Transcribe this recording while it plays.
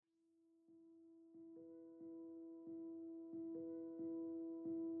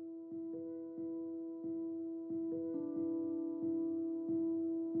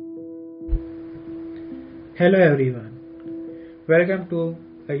Hello everyone, welcome to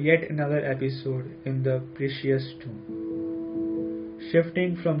yet another episode in the Preci.ous.se,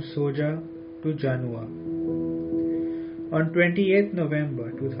 shifting from Shoja to Janua. On 28th November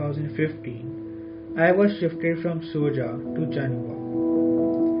 2015, I was shifted from Shoja to Janua.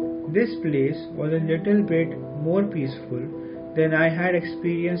 This place was a little bit more peaceful than I had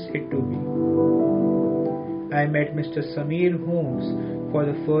experienced it to be. I met Mr. Holmes for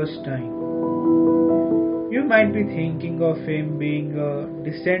the first time. You might be thinking of him being a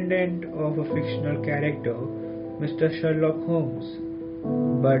descendant of a fictional character, Mr. Sherlock Holmes.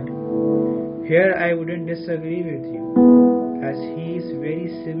 But here I wouldn't disagree with you, as he is very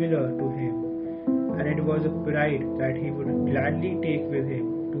similar to him, and it was a pride that he would gladly take with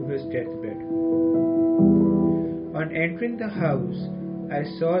him to his deathbed. On entering the house, I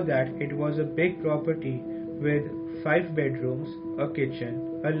saw that it was a big property with 5 bedrooms, a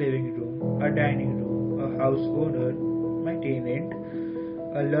kitchen, a living room, a dining room, a house owner, my tenant,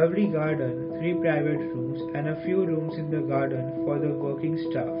 a lovely garden, 3 private rooms, and a few rooms in the garden for the working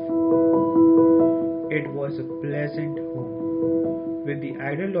staff. It was a pleasant home, with the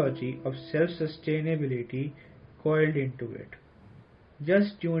ideology of self-sustainability coiled into it,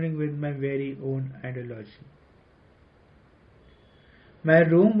 just tuning with my very own ideology. My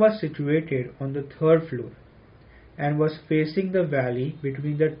room was situated on the 3rd floor, and was facing the valley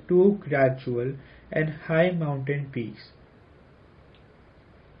between the 2 gradual and high mountain peaks.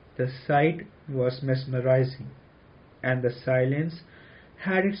 The sight was mesmerizing, and the silence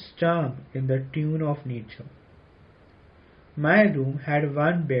had its charm in the tune of nature. My room had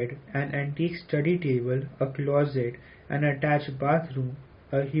 1 bed, an antique study table, a closet, an attached bathroom,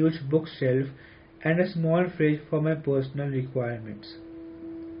 a huge bookshelf, and a small fridge for my personal requirements.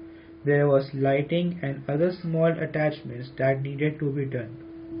 There was lighting and other small attachments that needed to be done.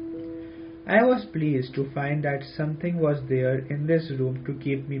 I was pleased to find that something was there in this room to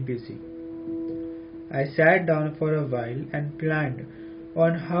keep me busy. I sat down for a while and planned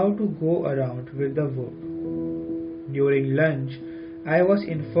on how to go around with the work. During lunch, I was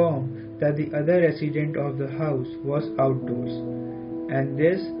informed that the other resident of the house was outdoors, and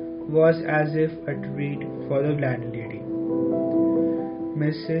this was as if a treat for the landlady,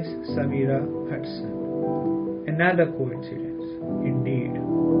 Mrs. Samira Hudson. Another coincidence, indeed.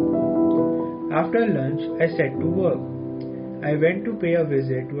 After lunch, I set to work. I went to pay a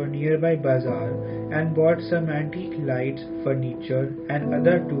visit to a nearby bazaar and bought some antique lights, furniture, and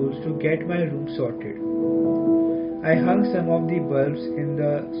other tools to get my room sorted. I hung some of the bulbs in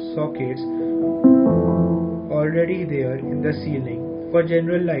the sockets already there in the ceiling for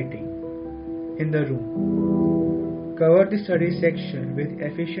general lighting in the room. Covered the study section with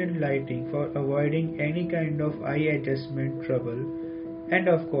efficient lighting for avoiding any kind of eye adjustment trouble, and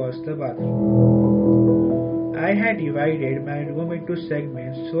of course the bathroom. I had divided my room into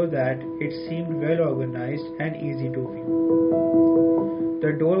segments so that it seemed well organized and easy to view.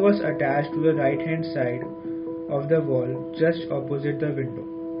 The door was attached to the right hand side of the wall just opposite the window,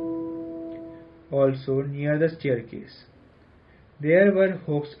 also near the staircase. There were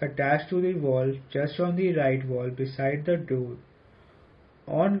hooks attached to the wall just on the right wall beside the door.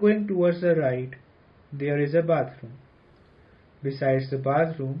 On going towards the right, there is a bathroom. Besides the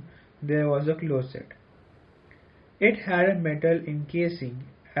bathroom, there was a closet. It had a metal encasing,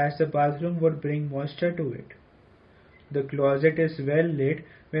 as the bathroom would bring moisture to it. The closet is well lit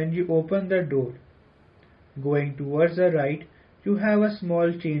when you open the door. Going towards the right, you have a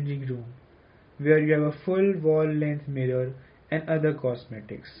small changing room, where you have a full wall-length mirror and other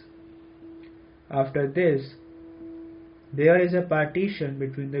cosmetics. After this, there is a partition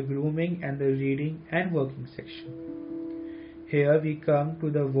between the grooming and the reading and working section. Here we come to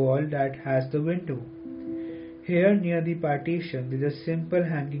the wall that has the window. Here near the partition is a simple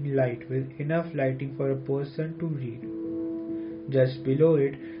hanging light with enough lighting for a person to read. Just below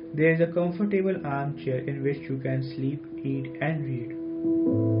it, there is a comfortable armchair in which you can sleep, eat and read.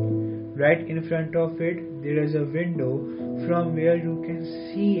 Right in front of it, there is a window from where you can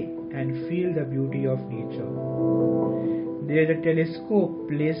see and feel the beauty of nature. There is a telescope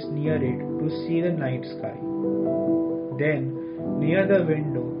placed near it to see the night sky. Then, near the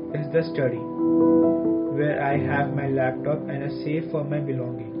window is the study, where I have my laptop and a safe for my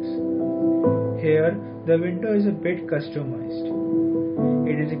belongings. Here, the window is a bit customized.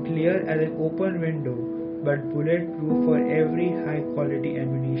 It is clear as an open window, but bulletproof for every high quality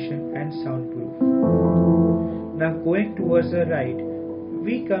ammunition and soundproof. Now going towards the right,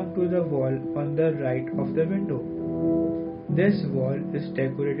 we come to the wall on the right of the window. This wall is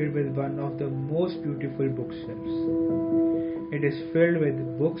decorated with one of the most beautiful bookshelves. It is filled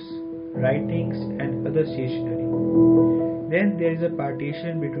with books, writings, and other stationery. Then there is a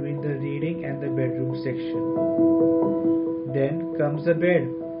partition between the reading and the bedroom section. Then comes the bed,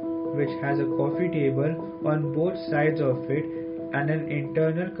 which has a coffee table on both sides of it and an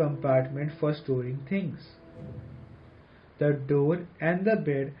internal compartment for storing things. The door and the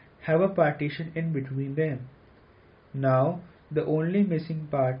bed have a partition in between them. Now, the only missing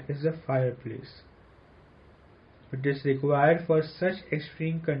part is the fireplace. It is required for such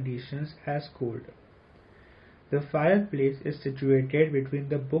extreme conditions as cold. The fireplace is situated between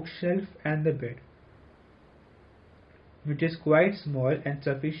the bookshelf and the bed, which is quite small and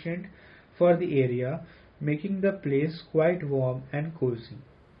sufficient for the area, making the place quite warm and cozy.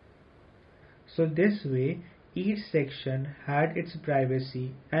 So this way, each section had its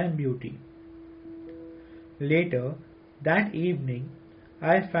privacy and beauty. Later, that evening,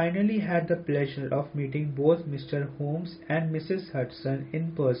 I finally had the pleasure of meeting both Mr. Holmes and Mrs. Hudson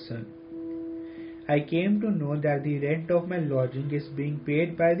in person. I came to know that the rent of my lodging is being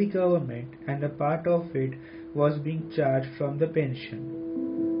paid by the government and a part of it was being charged from the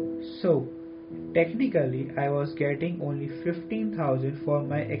pension. So, technically I was getting only 15,000 for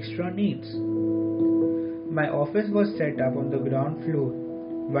my extra needs. My office was set up on the ground floor,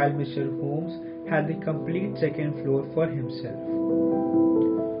 while Mr. Holmes had the complete second floor for himself.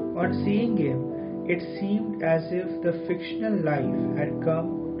 On seeing him, it seemed as if the fictional life had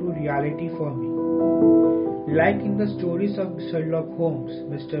come to reality for me. Like in the stories of Sherlock Holmes,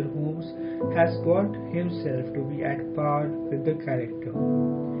 Mr. Holmes has got himself to be at par with the character,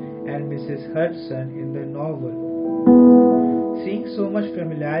 and Mrs. Hudson in the novel. Seeing so much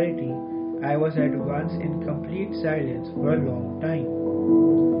familiarity, I was at once in complete silence for a long time.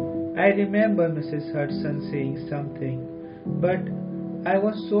 I remember Mrs. Hudson saying something, but I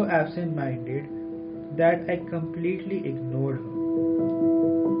was so absent-minded that I completely ignored her.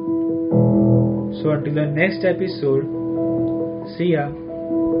 So until the next episode, see ya.